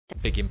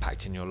Big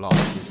impact in your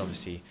life is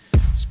obviously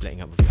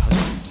splitting up with your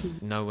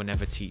husband. No one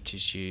ever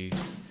teaches you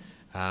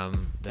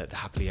that the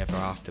happily ever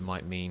after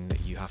might mean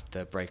that you have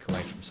to break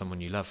away from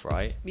someone you love,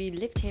 right? We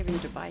lived here in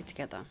Dubai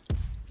together.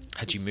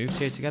 Had you moved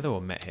here together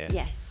or met here?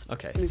 Yes.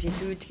 Okay. Moved here,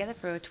 so we were together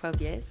for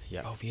 12 years.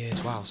 Yeah, 12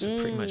 years, wow. So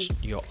pretty much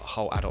your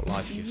whole adult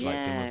life you've like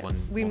been with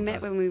one we met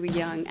person. when we were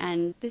young,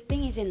 and the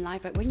thing is in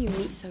life, like when you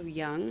meet so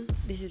young,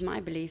 this is my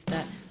belief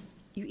that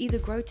you either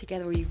grow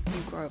together or you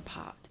grow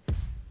apart.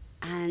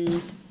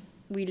 And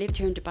we lived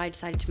here in Dubai,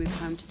 decided to move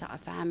home to start a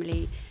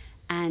family,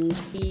 and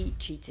he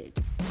cheated.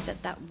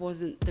 That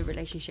wasn't the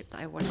relationship that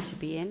I wanted to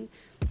be in.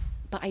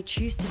 But I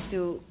choose to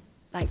still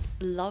like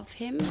love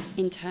him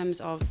in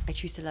terms of I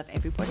choose to love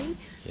everybody.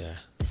 Yeah.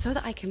 So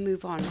that I can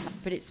move on.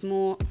 But it's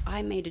more,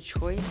 I made a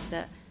choice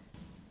that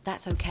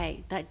that's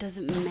okay. That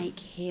doesn't make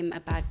him a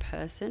bad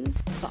person,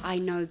 but I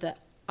know that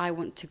I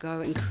want to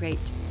go and create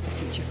a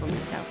future for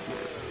myself now.